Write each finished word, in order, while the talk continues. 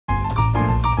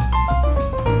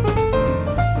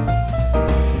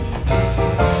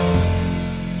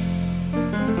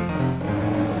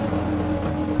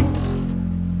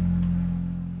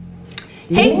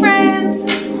Hey friends,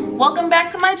 welcome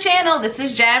back to my channel. This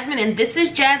is Jasmine and this is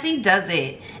Jazzy Does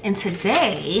It. And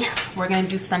today we're gonna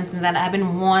do something that I've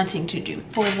been wanting to do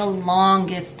for the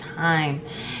longest time,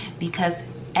 because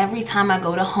every time I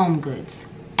go to Home Goods,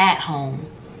 At Home,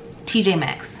 TJ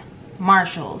Maxx,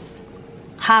 Marshalls,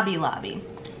 Hobby Lobby,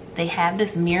 they have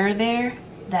this mirror there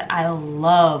that I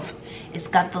love. It's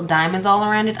got the diamonds all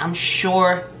around it. I'm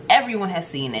sure everyone has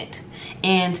seen it,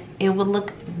 and it would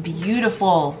look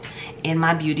beautiful in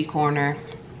my beauty corner.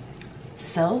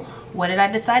 So what did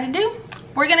I decide to do?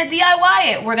 We're gonna DIY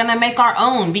it. We're gonna make our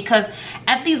own, because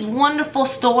at these wonderful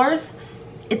stores,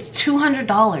 it's $200.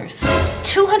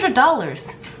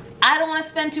 $200. I don't wanna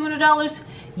spend $200.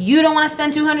 You don't wanna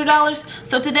spend $200.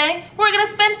 So today, we're gonna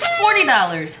spend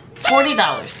 $40.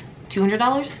 $40.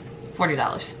 $200?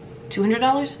 $40.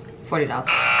 $200? $40.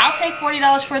 I'll take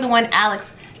 $40 for the one,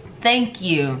 Alex. Thank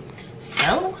you.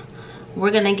 So we're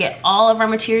gonna get all of our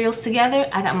materials together.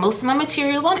 I got most of my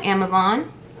materials on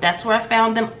Amazon. That's where I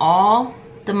found them all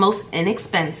the most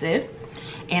inexpensive.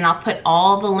 And I'll put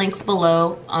all the links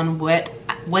below on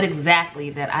what exactly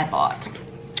that I bought.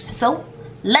 So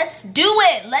let's do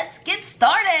it. Let's get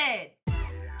started.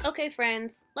 Okay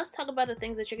friends, let's talk about the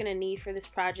things that you're gonna need for this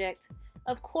project.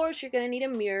 Of course, you're gonna need a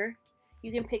mirror.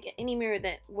 You can pick any mirror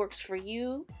that works for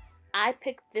you. I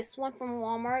picked this one from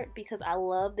Walmart because I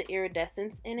love the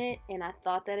iridescence in it, and I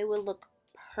thought that it would look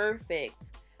perfect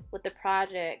with the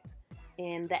project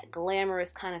and that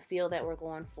glamorous kind of feel that we're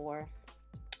going for.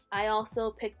 I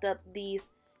also picked up these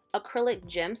acrylic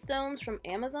gemstones from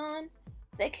Amazon.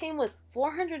 They came with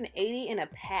 480 in a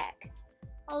pack.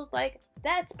 I was like,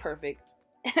 that's perfect.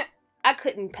 I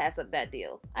couldn't pass up that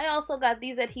deal. I also got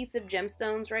these adhesive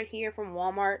gemstones right here from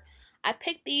Walmart. I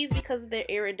picked these because their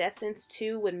iridescence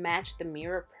too would match the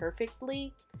mirror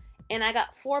perfectly, and I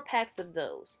got 4 packs of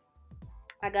those.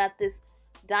 I got this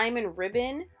diamond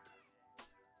ribbon,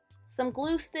 some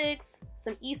glue sticks,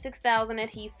 some E6000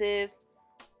 adhesive.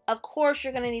 Of course,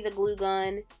 you're gonna need a glue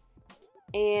gun,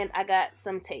 and I got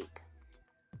some tape.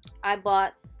 I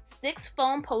bought 6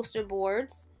 foam poster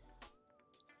boards.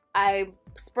 I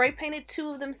spray painted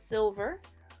 2 of them silver,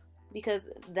 because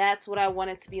that's what I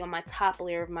wanted to be on my top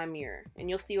layer of my mirror, and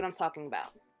you'll see what I'm talking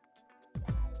about.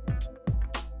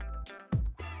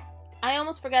 I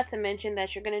almost forgot to mention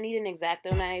that you're going to need an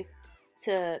X-Acto knife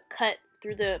to cut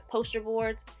through the poster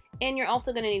boards, and you're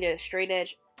also going to need a straight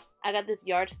edge. I got this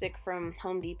yardstick from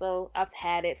Home Depot. I've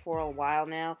had it for a while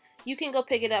now. You can go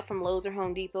pick it up from Lowe's or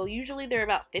Home Depot. Usually they're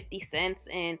about 50 cents,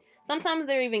 and sometimes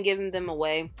they're even giving them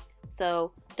away.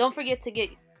 So don't forget to get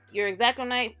your X-Acto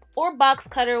knife, or box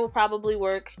cutter will probably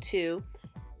work too,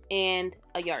 and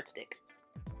a yardstick.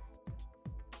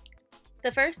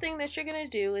 The first thing that you're going to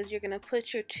do is you're going to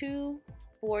put your 2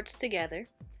 boards together,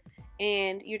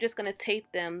 and you're just going to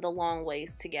tape them the long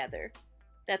ways together.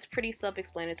 That's pretty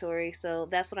self-explanatory, so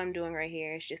that's what I'm doing right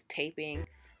here, is just taping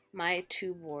my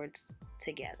 2 boards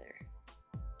together.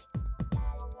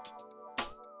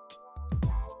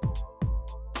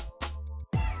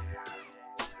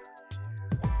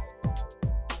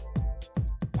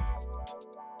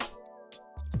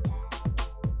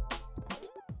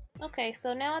 Okay,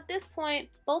 so now at this point,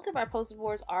 both of our poster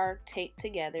boards are taped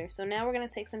together. So now we're going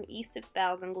to take some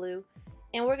E6000 glue,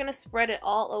 and we're going to spread it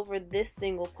all over this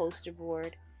single poster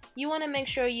board. You want to make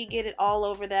sure you get it all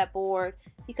over that board,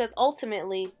 because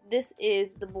ultimately this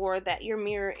is the board that your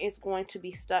mirror is going to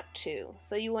be stuck to.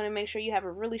 So you want to make sure you have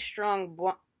a really strong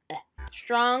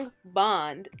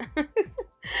bond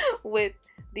with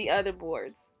the other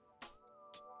boards.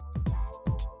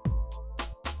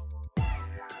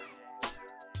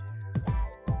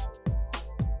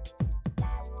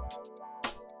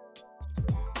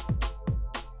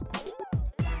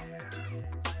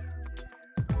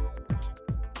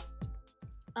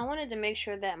 I wanted to make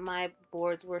sure that my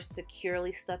boards were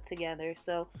securely stuck together,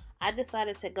 so I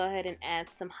decided to go ahead and add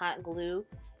some hot glue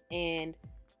and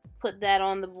put that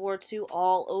on the board too,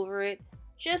 all over it,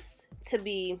 just to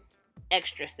be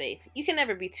extra safe. You can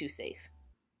never be too safe.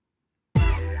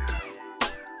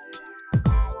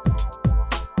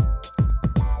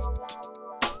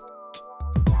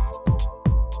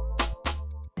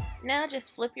 Now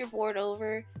just flip your board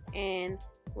over and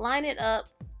line it up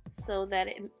so that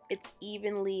it's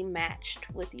evenly matched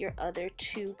with your other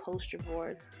 2 poster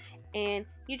boards. And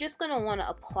you're just going to want to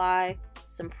apply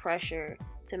some pressure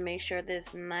to make sure that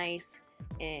it's nice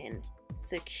and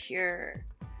secure.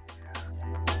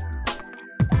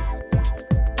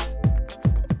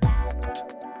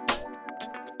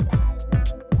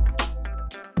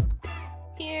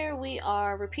 Here we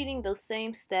are repeating those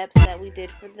same steps that we did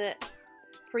for the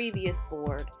previous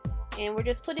board, and we're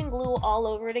just putting glue all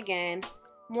over it again.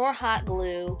 more hot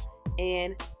glue,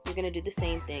 and you're going to do the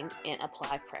same thing and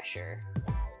apply pressure.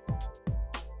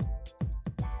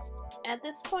 At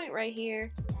this point right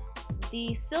here,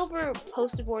 the silver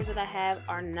poster boards that I have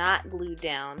are not glued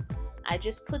down. I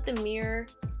just put the mirror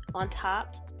on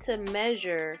top to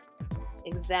measure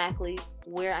exactly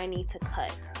where I need to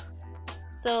cut.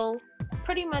 So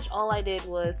pretty much all I did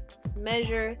was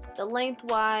measure the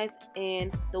lengthwise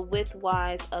and the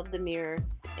widthwise of the mirror,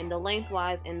 and the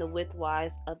lengthwise and the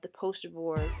widthwise of the poster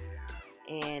board,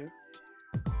 and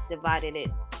divided it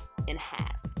in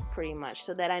half pretty much,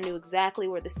 so that I knew exactly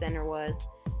where the center was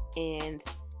and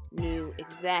knew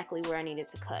exactly where I needed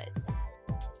to cut.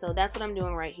 So that's what I'm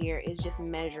doing right here, is just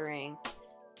measuring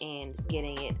and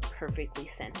getting it perfectly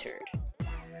centered.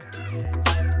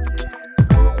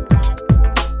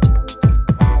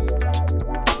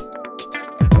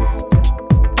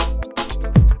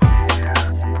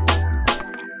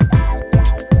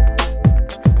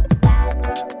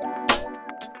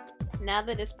 Now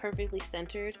that it's perfectly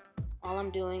centered, all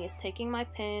I'm doing is taking my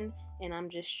pen and I'm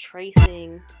just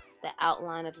tracing the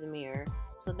outline of the mirror,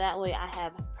 so that way I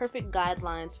have perfect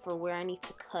guidelines for where I need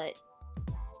to cut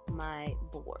my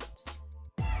boards.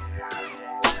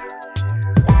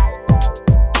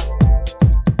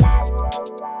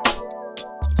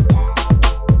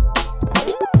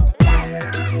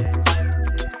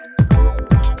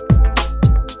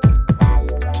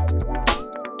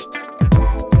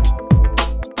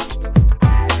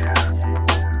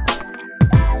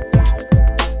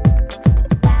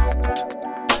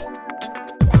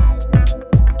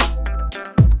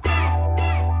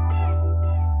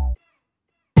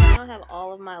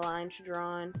 All of my lines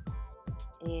drawn,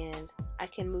 and I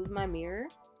can move my mirror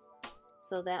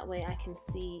so that way I can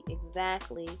see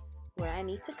exactly where I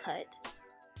need to cut.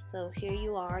 So here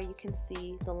you are, you can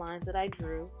see the lines that I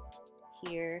drew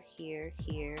here, here,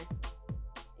 here,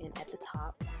 and at the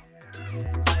top.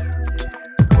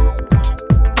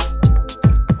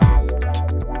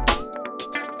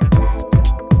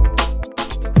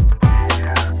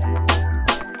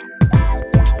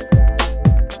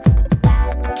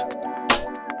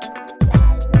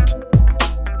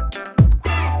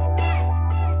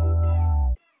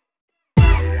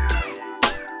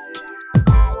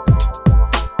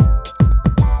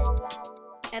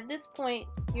 At this point,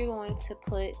 you're going to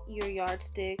put your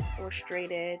yardstick or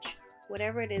straight edge,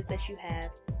 whatever it is that you have,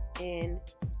 and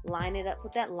line it up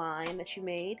with that line that you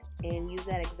made, and use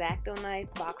that X-Acto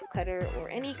knife, box cutter, or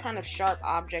any kind of sharp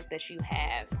object that you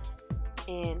have,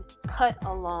 and cut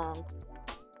along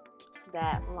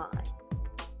that line.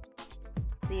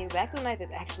 The X-Acto knife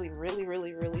is actually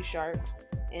really sharp,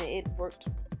 and it worked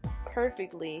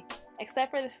perfectly,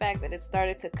 except for the fact that it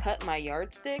started to cut my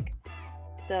yardstick.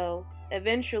 So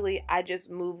eventually I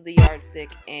just moved the yardstick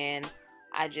and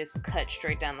I just cut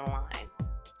straight down the line.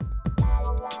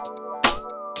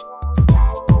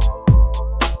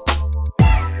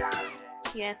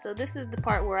 Yeah, so this is the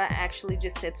part where I actually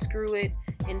just said screw it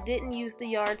and didn't use the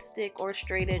yardstick or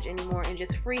straight edge anymore and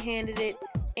just free-handed it,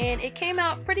 and it came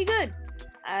out pretty good.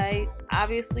 I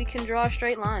obviously can draw a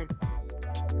straight line.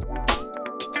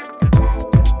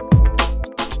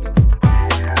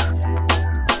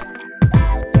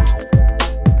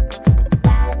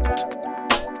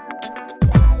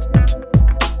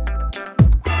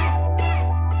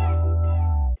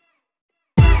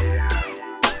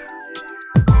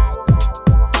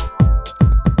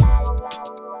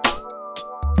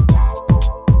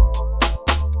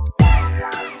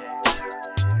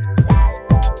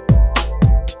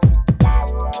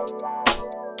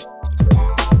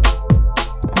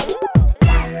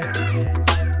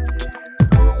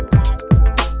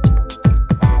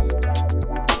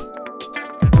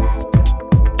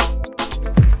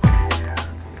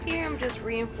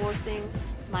 Reinforcing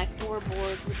my 4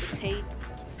 boards with the tape.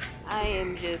 I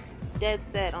am just dead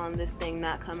set on this thing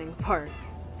not coming apart,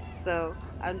 so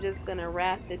I'm just gonna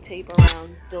wrap the tape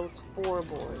around those 4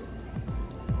 boards.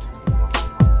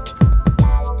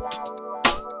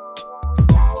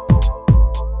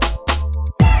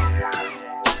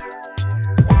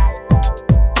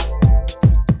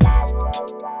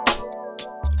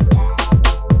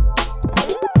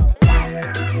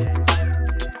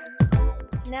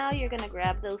 Now you're going to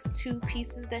grab those 2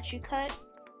 pieces that you cut,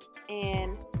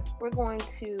 and we're going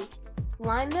to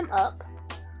line them up,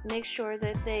 make sure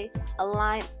that they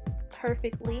align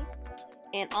perfectly,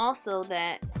 and also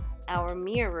that our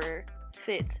mirror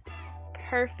fits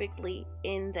perfectly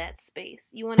in that space.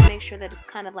 You want to make sure that it's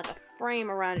kind of like a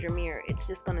frame around your mirror. It's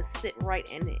just going to sit right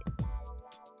in it.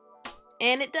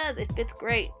 And it does. It fits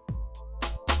great.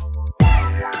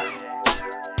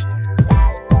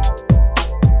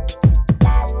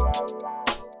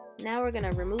 Now we're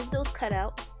gonna remove those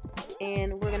cutouts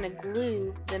and we're gonna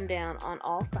glue them down on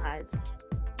all sides.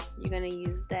 You're gonna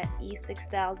use that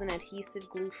E6000 adhesive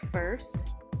glue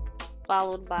first,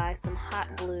 followed by some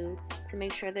hot glue to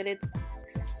make sure that it's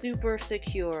super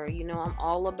secure. You know, I'm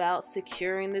all about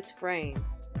securing this frame.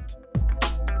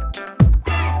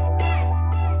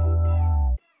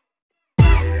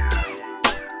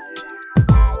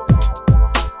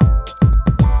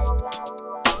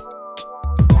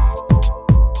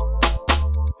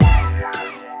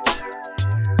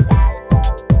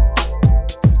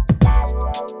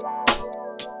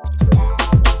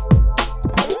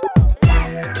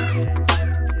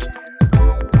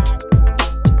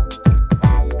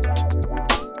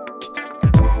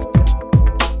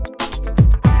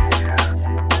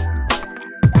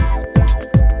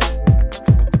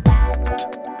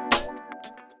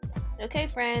 Okay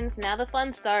friends, now the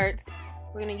fun starts.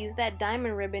 We're going to use that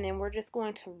diamond ribbon and we're just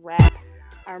going to wrap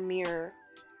our mirror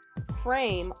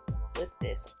frame with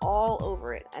this all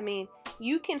over it. I mean,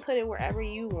 you can put it wherever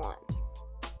you want.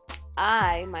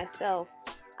 I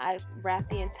wrapped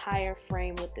the entire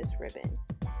frame with this ribbon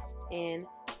and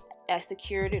I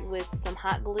secured it with some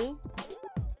hot glue.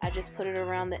 I just put it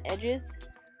around the edges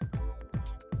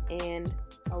and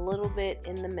a little bit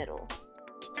in the middle.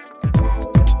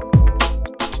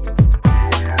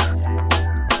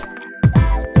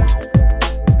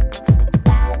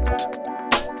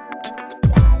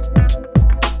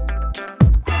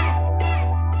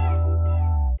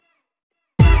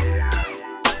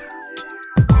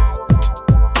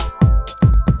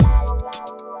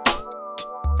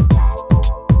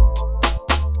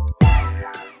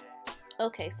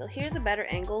 Okay, so here's a better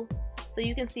angle so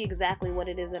you can see exactly what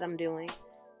it is that I'm doing.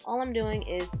 All I'm doing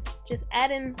is just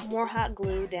adding more hot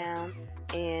glue down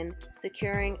and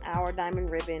securing our diamond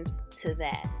ribbon to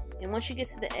that. And once you get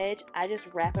to the edge, I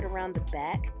just wrap it around the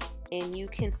back and you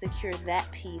can secure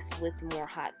that piece with more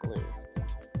hot glue.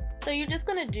 So you're just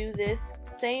going to do this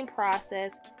same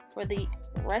process for the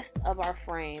rest of our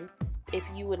frame if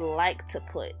you would like to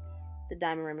put the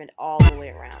diamond ribbon all the way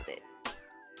around it.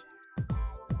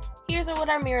 Here's what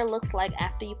our mirror looks like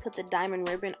after you put the diamond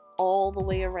ribbon all the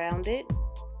way around it.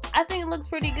 I think it looks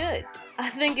pretty good. I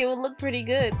think it would look pretty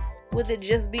good with it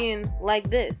just being like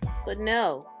this. But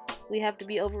no, we have to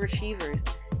be overachievers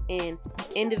and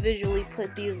individually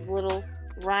put these little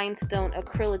rhinestone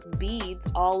acrylic beads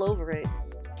all over it.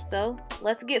 So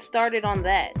let's get started on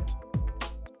that.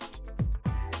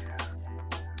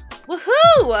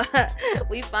 Woohoo!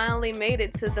 We finally made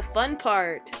it to the fun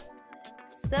part.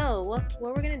 So what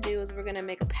we're going to do is we're going to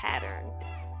make a pattern.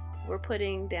 We're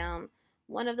putting down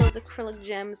one of those acrylic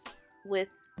gems with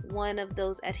one of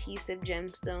those adhesive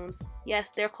gemstones.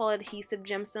 Yes, they're called adhesive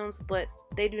gemstones, but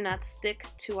they do not stick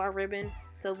to our ribbon,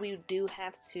 so we do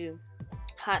have to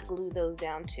hot glue those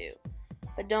down too.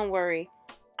 But don't worry,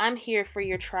 I'm here for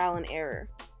your trial and error.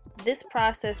 This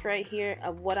process right here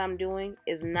of what I'm doing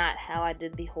is not how I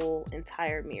did the whole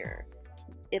entire mirror.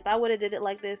 If I would have did it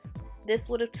like this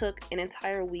would have took an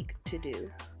entire week to do.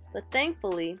 But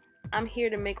thankfully, I'm here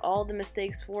to make all the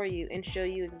mistakes for you and show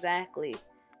you exactly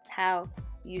how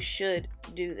you should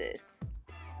do this.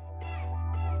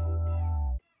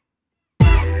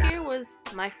 Here was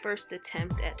my first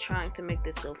attempt at trying to make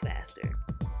this go faster.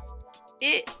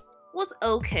 It was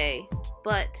okay,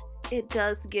 but it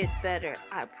does get better.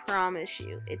 I promise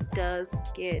you, it does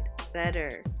get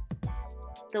better.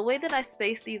 The way that I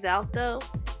space these out though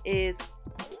is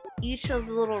each of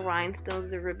the little rhinestones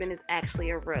of the ribbon is actually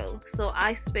a row. So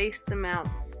I spaced them out.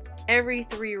 Every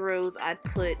 3 rows I'd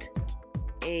put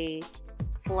a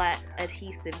flat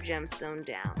adhesive gemstone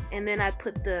down. And then I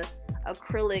put the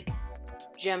acrylic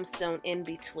gemstone in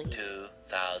between.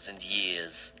 2,000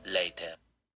 years later.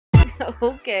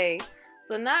 Okay,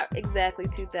 so not exactly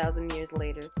 2,000 years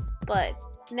later, but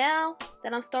now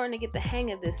that I'm starting to get the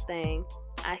hang of this thing,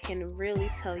 I can really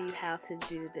tell you how to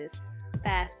do this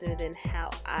faster than how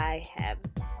I have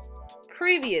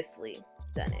previously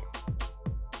done it.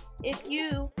 If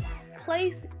you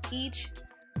place each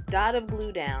dot of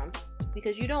glue down,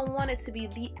 because you don't want it to be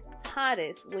the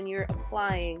hottest when you're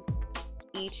applying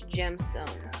each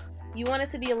gemstone, you want it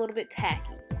to be a little bit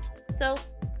tacky. So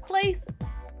place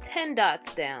 10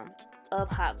 dots down of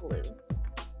hot glue,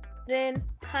 then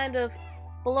kind of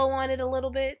blow on it a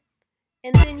little bit,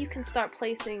 and then you can start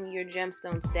placing your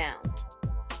gemstones down.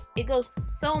 It goes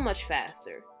so much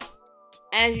faster,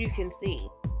 as you can see.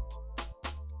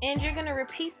 And you're going to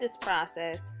repeat this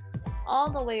process all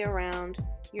the way around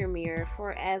your mirror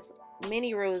for as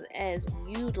many rows as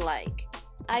you'd like.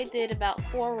 I did about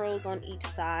 4 rows on each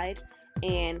side,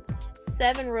 and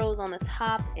 7 rows on the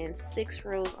top and 6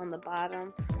 rows on the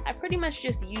bottom. I pretty much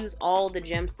just used all the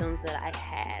gemstones that I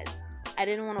had. I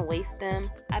didn't want to waste them.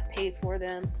 I paid for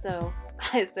them, so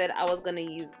I said I was going to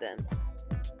use them.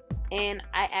 And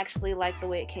I actually like the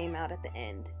way it came out at the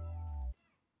end.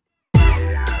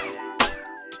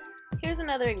 Here's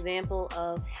another example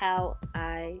of how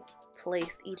I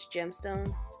placed each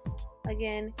gemstone.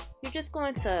 Again, you're just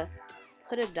going to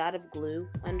put a dot of glue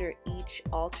under each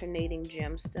alternating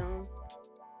gemstone,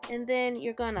 and then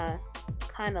you're gonna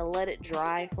kind of let it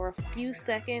dry for a few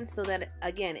seconds so that,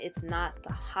 again, it's not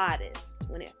the hottest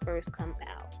when it first comes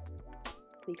out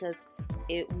because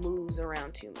it moves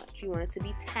around too much. You want it to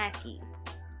be tacky.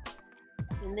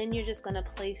 And then you're just gonna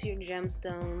place your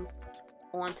gemstones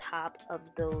on top of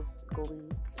those glue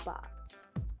spots.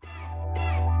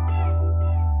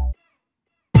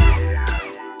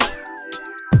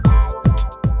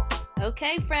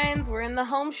 Okay friends, we're in the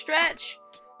home stretch.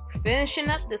 We're finishing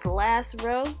up this last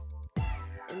row,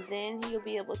 and then you'll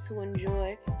be able to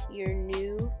enjoy your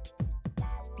new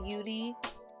beauty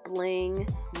bling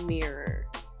mirror.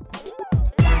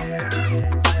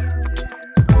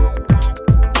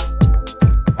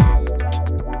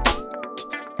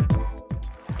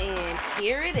 And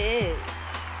here it is.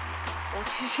 Don't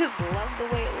you just love the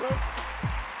way it looks?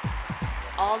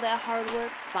 All that hard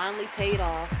work finally paid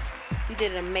off. You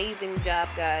did an amazing job,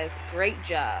 guys. Great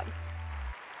job.